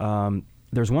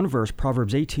there's one verse,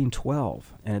 Proverbs 18:12,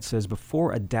 and it says,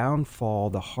 "Before a downfall,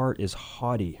 the heart is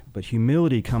haughty, but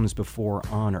humility comes before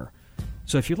honor."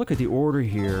 So if you look at the order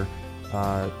here,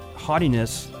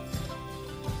 haughtiness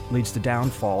leads to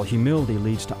downfall. Humility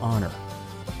leads to honor.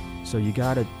 So you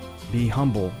got to be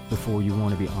humble before you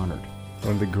want to be honored.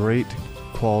 One of the great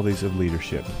qualities of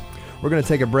leadership. We're going to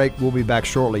take a break. We'll be back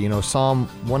shortly. Psalm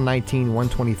 119,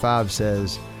 125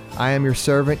 says, "I am your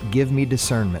servant, give me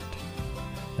discernment."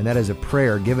 And that is a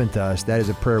prayer given to us. That is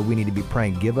a prayer we need to be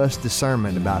praying. Give us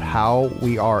discernment about how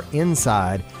we are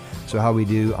inside So how we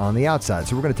do on the outside.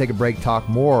 So we're going to take a break, talk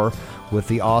more with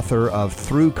the author of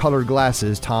Through Colored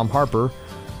Glasses, Tom Harper,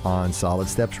 on Solid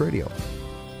Steps Radio.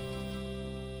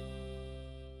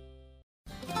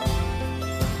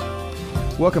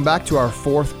 Welcome back to our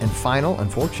fourth and final,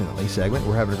 unfortunately, segment.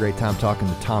 We're having a great time talking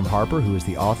to Tom Harper, who is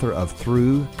the author of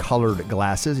Through Colored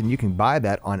Glasses, and you can buy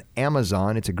that on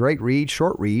Amazon. It's a great read,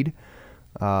 short read.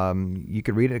 You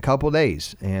could read it in a couple of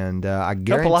days, and I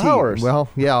guarantee. Couple of hours. Well,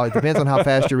 yeah, it depends on how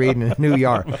fast you're reading and who you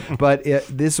are. But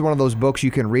this is one of those books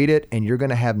you can read it, and you're going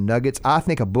to have nuggets. I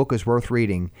think a book is worth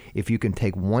reading if you can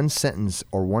take one sentence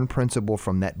or one principle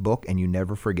from that book and you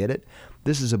never forget it.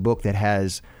 This is a book that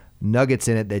has nuggets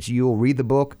in it that you'll read the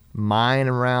book, mine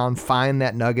around, find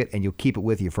that nugget, and you'll keep it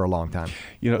with you for a long time.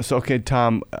 So okay,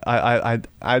 Tom,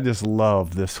 I just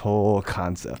love this whole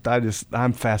concept.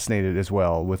 I'm fascinated as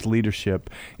well with leadership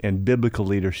and biblical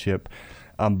leadership.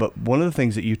 But one of the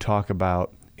things that you talk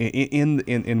about in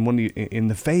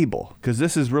the fable, because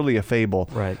this is really a fable,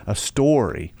 right, a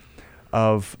story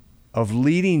of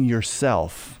leading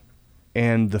yourself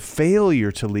and the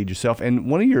failure to lead yourself. And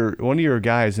one of your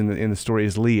guys in the story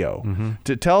is Leo. Mm-hmm.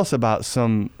 To tell us about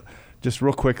just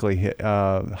real quickly,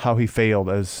 how he failed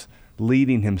as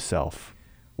leading himself.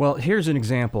 Well, here's an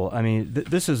example. I mean,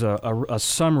 this is a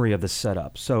summary of the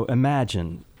setup. So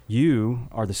imagine you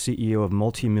are the CEO of a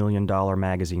multi-million-dollar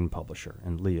magazine publisher,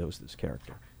 and Leo's this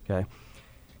character. Okay,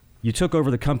 you took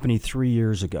over the company 3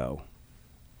 years ago.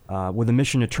 With a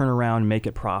mission to turn around and make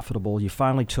it profitable. You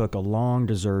finally took a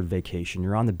long-deserved vacation.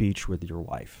 You're on the beach with your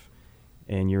wife,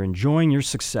 and you're enjoying your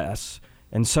success,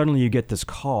 and suddenly you get this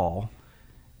call,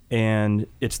 and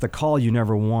it's the call you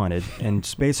never wanted, and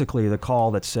it's basically the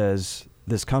call that says,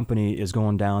 this company is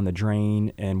going down the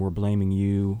drain, and we're blaming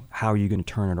you. How are you going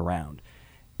to turn it around?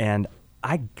 And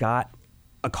I got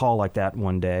a call like that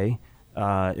one day.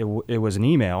 It was an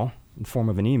email, in the form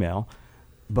of an email,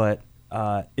 but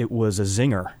it was a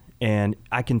zinger. And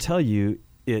I can tell you,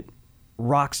 it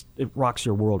rocks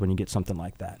your world when you get something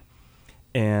like that.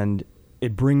 And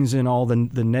it brings in all the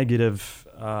negative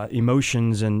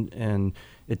emotions, and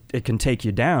it can take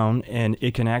you down, and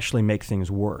it can actually make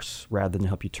things worse rather than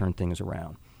help you turn things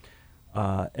around.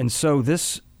 And so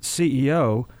this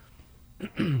CEO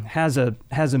has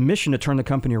a mission to turn the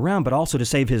company around, but also to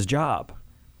save his job.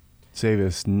 Save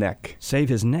his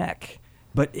neck.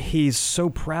 But he's so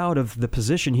proud of the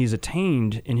position he's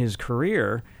attained in his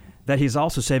career that he's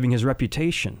also saving his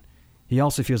reputation. He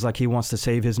also feels like he wants to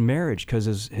save his marriage because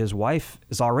his wife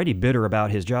is already bitter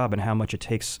about his job and how much it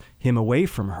takes him away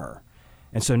from her.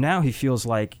 And so now he feels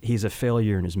like he's a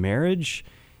failure in his marriage,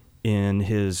 in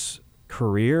his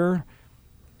career,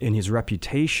 in his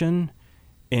reputation,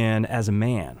 and as a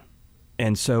man.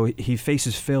 And so he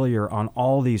faces failure on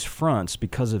all these fronts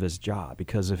because of his job,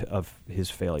 because of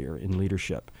his failure in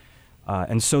leadership.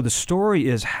 And so the story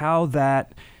is how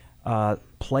that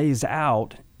plays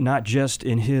out, not just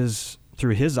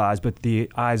through his eyes, but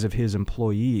the eyes of his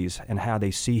employees and how they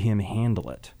see him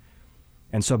handle it.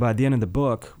 And so by the end of the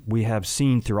book, we have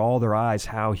seen through all their eyes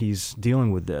how he's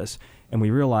dealing with this, and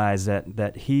we realize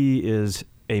that he is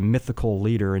a mythical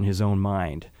leader in his own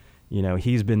mind.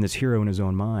 He's been this hero in his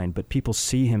own mind, but people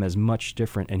see him as much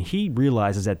different. And he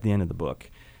realizes at the end of the book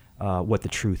what the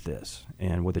truth is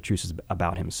and what the truth is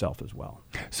about himself as well.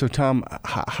 So, Tom,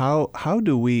 how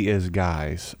do we as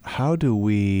guys,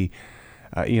 we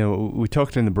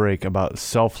talked in the break about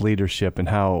self-leadership and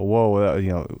how,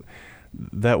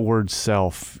 that word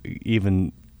self,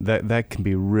 even that can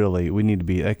be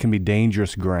that can be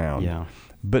dangerous ground. Yeah.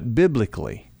 But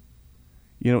biblically,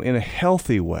 in a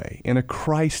healthy way, in a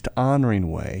Christ-honoring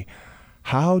way,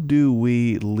 how do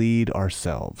we lead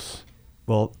ourselves?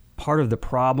 Well, part of the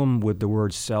problem with the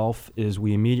word self is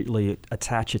we immediately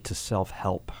attach it to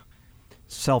self-help.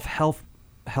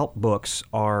 Self-help books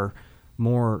are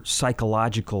more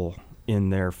psychological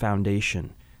in their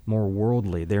foundation, more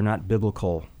worldly. They're not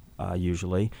biblical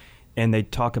usually. And they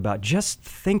talk about just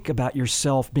think about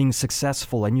yourself being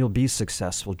successful and you'll be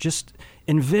successful. Just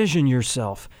envision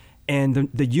yourself. And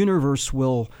the universe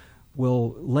will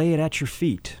lay it at your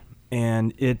feet.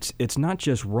 And it's not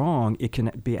just wrong, it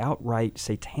can be outright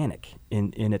satanic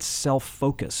in its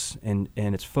self-focus and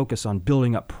its focus on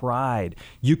building up pride.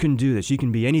 You can do this. You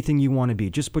can be anything you want to be.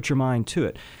 Just put your mind to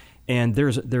it. And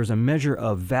there's a measure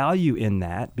of value in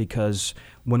that because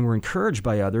when we're encouraged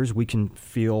by others, we can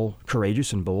feel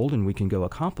courageous and bold and we can go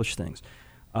accomplish things.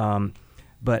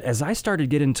 But as I started to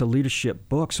get into leadership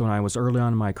books when I was early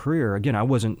on in my career, again, I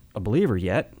wasn't a believer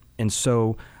yet. And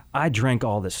so I drank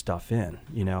all this stuff in,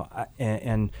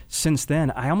 and since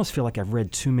then, I almost feel like I've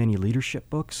read too many leadership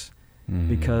books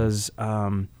because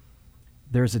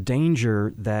there's a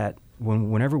danger that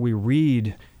whenever we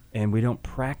read and we don't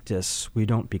practice, we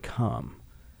don't become.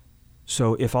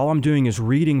 So if all I'm doing is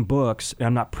reading books and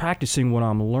I'm not practicing what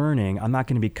I'm learning, I'm not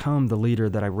going to become the leader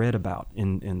that I read about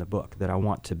in the book that I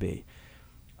want to be.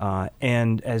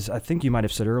 And as I think you might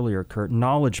have said earlier, Kurt,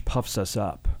 knowledge puffs us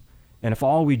up. And if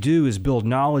all we do is build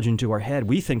knowledge into our head,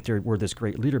 we think we're this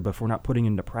great leader, but if we're not putting it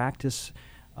into practice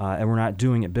and we're not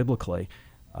doing it biblically,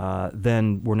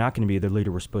 then we're not going to be the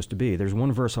leader we're supposed to be. There's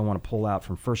one verse I want to pull out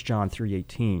from 1 John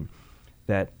 3:18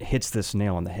 that hits this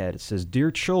nail on the head. It says, "Dear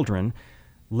children,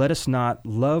 let us not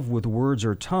love with words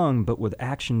or tongue, but with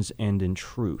actions and in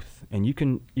truth." And you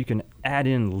can add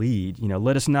in lead.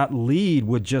 Let us not lead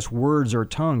with just words or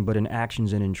tongue, but in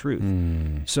actions and in truth.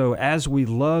 So as we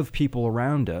love people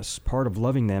around us, part of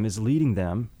loving them is leading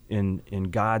them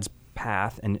in God's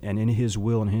path and in His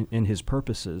will and in His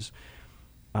purposes.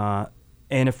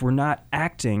 And if we're not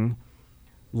acting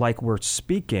like we're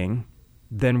speaking,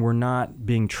 then we're not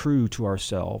being true to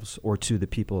ourselves or to the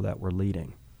people that we're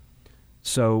leading.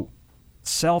 So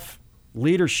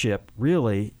self-leadership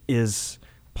really is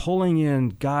pulling in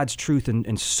God's truth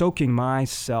and soaking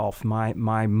myself, my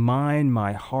mind,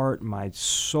 my heart, my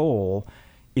soul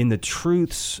in the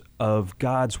truths of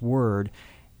God's Word,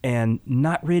 and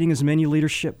not reading as many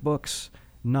leadership books,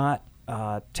 not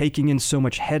taking in so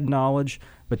much head knowledge,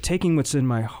 but taking what's in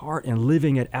my heart and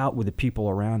living it out with the people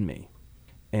around me,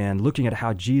 and looking at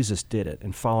how Jesus did it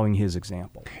and following His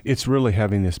example. It's really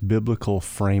having this biblical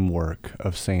framework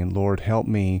of saying, Lord, help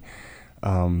me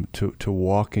to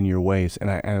walk in your ways. And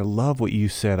I love what you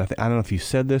said. I don't know if you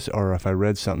said this or if I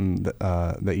read something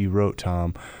that you wrote,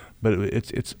 Tom, but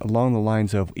it's along the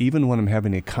lines of, even when I'm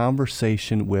having a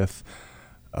conversation with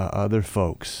other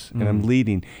folks and I'm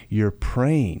leading, you're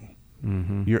praying.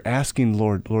 Mm-hmm. You're asking,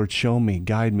 Lord, show me,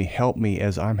 guide me, help me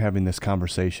as I'm having this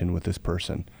conversation with this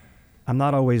person. I'm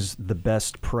not always the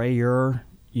best prayer.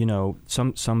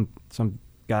 Some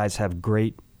guys have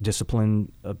great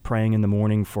discipline of praying in the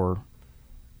morning for,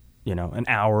 an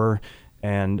hour.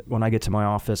 And when I get to my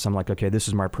office, I'm like, okay, this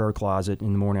is my prayer closet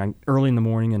in the morning. Early in the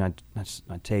morning, and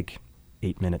I take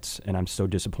 8 minutes, and I'm so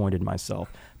disappointed in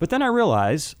myself. But then I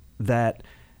realize that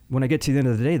when I get to the end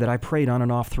of the day, that I prayed on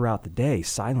and off throughout the day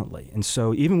silently. And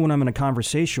so even when I'm in a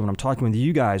conversation, when I'm talking with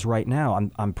you guys right now,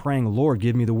 I'm praying, Lord,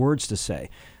 give me the words to say.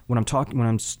 When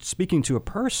I'm speaking to a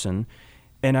person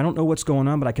and I don't know what's going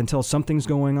on, but I can tell something's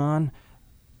going on,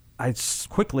 I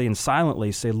quickly and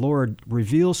silently say, Lord,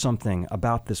 reveal something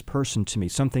about this person to me,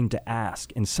 something to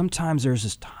ask. And sometimes there's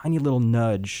this tiny little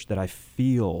nudge that I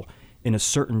feel in a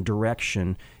certain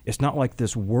direction. It's not like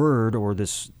this word or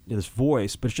this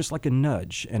voice, but it's just like a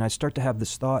nudge. And I start to have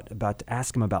this thought about to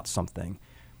ask him about something.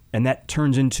 And that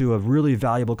turns into a really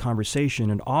valuable conversation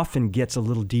and often gets a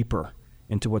little deeper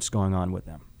into what's going on with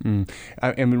them.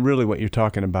 I mean, really what you're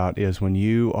talking about is when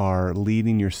you are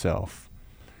leading yourself,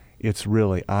 it's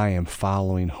really, I am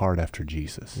following hard after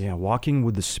Jesus. Yeah, walking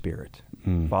with the Spirit,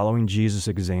 following Jesus'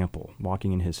 example,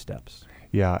 walking in His steps.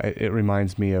 Yeah, it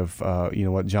reminds me of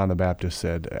what John the Baptist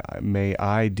said, may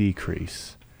I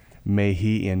decrease, may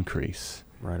He increase.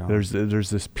 Right on. There's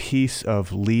this piece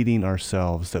of leading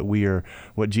ourselves that we are,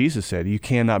 what Jesus said, you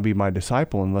cannot be my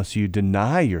disciple unless you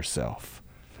deny yourself.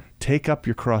 Take up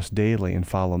your cross daily and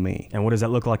follow me. And what does that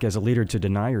look like as a leader to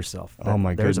deny yourself? Oh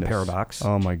my goodness. There's a paradox.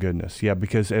 Oh my goodness. Yeah,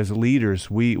 because as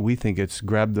leaders, we think it's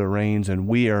grab the reins and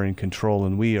we are in control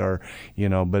and we are,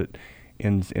 but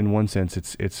in one sense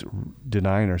it's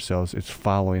denying ourselves. It's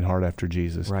following hard after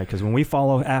Jesus. Right, because when we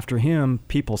follow after Him,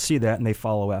 people see that and they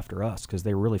follow after us because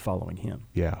they're really following Him.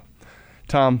 Yeah.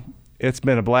 Tom, it's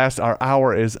been a blast. Our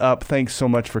hour is up. Thanks so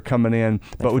much for coming in.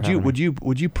 But would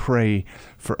you pray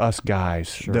for us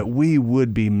guys, Sure, that we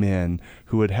would be men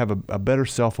who would have a better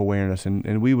self-awareness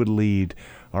and we would lead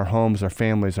our homes, our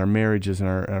families, our marriages, and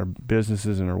our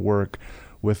businesses and our work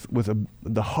with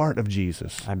the heart of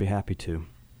Jesus? I'd be happy to.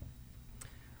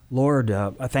 Lord,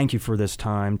 I thank You for this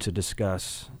time to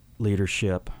discuss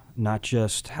leadership, not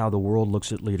just how the world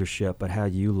looks at leadership, but how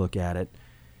You look at it.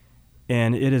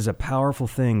 And it is a powerful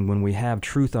thing when we have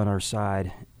truth on our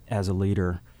side as a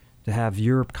leader, to have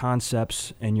Your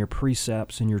concepts and Your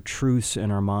precepts and Your truths in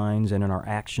our minds and in our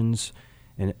actions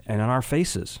and in our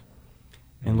faces.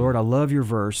 And Lord, I love Your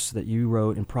verse that You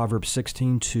wrote in Proverbs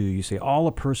 16:2. You say, all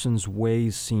a person's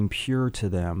ways seem pure to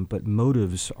them, but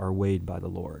motives are weighed by the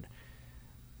Lord.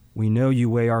 We know You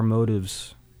weigh our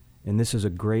motives, and this is a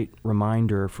great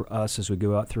reminder for us as we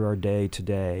go out through our day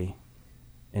today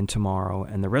and tomorrow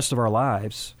and the rest of our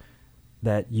lives,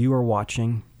 that You are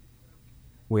watching,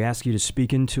 We ask you to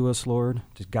speak into us, Lord,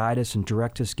 to guide us and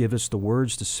direct us. Give us the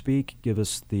words to speak. Give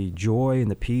us the joy and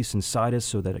the peace inside us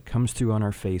so that it comes through on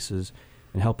our faces,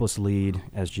 and help us lead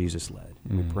as Jesus led.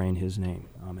 And we pray in his name.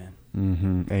 Amen.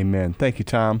 Mm-hmm. Amen. Thank you,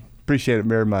 Tom. Appreciate it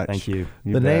very much. Thank you.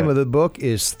 The name of the book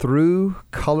is Through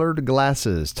Colored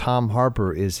Glasses. Tom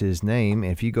Harper is his name.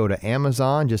 If you go to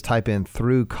Amazon, just type in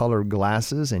Through Colored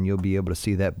Glasses, and you'll be able to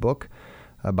see that book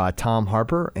by Tom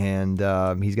Harper. And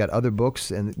he's got other books.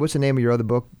 And what's the name of your other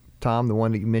book, Tom, the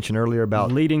one that you mentioned earlier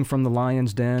about? Leading from the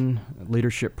Lion's Den,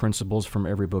 Leadership Principles from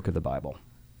Every Book of the Bible.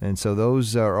 And so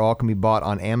those are all can be bought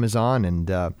on Amazon. And,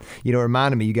 it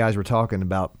reminded me, you guys were talking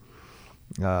about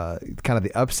kind of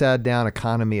the upside down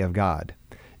economy of God.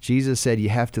 Jesus said you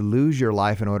have to lose your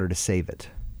life in order to save it.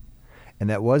 And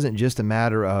that wasn't just a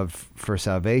matter of for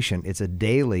salvation. It's a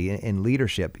daily in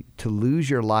leadership to lose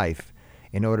your life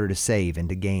in order to save and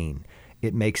to gain.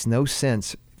 It makes no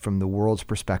sense from the world's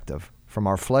perspective. From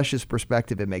our flesh's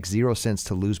perspective, it makes zero sense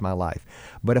to lose my life.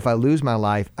 But if I lose my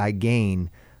life, I gain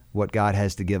what God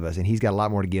has to give us, and he's got a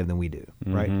lot more to give than we do,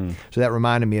 right? Mm-hmm. So that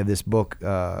reminded me of this book,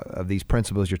 of these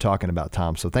principles you're talking about,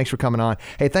 Tom. So thanks for coming on.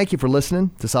 Hey, thank you for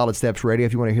listening to Solid Steps Radio.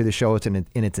 If you want to hear the show in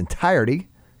its entirety,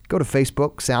 go to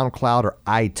Facebook, SoundCloud, or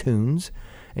iTunes,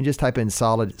 and just type in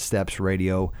Solid Steps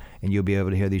Radio, and you'll be able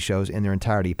to hear these shows in their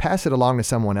entirety. Pass it along to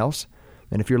someone else.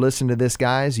 And if you're listening to this,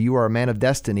 guys, you are a man of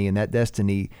destiny, and that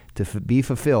destiny to be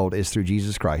fulfilled is through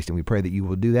Jesus Christ. And we pray that you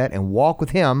will do that and walk with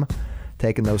him,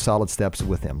 taking those solid steps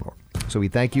with him, Lord. So we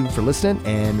thank you for listening,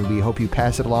 and we hope you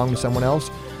pass it along to someone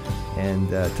else and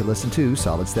to listen to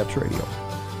Solid Steps Radio.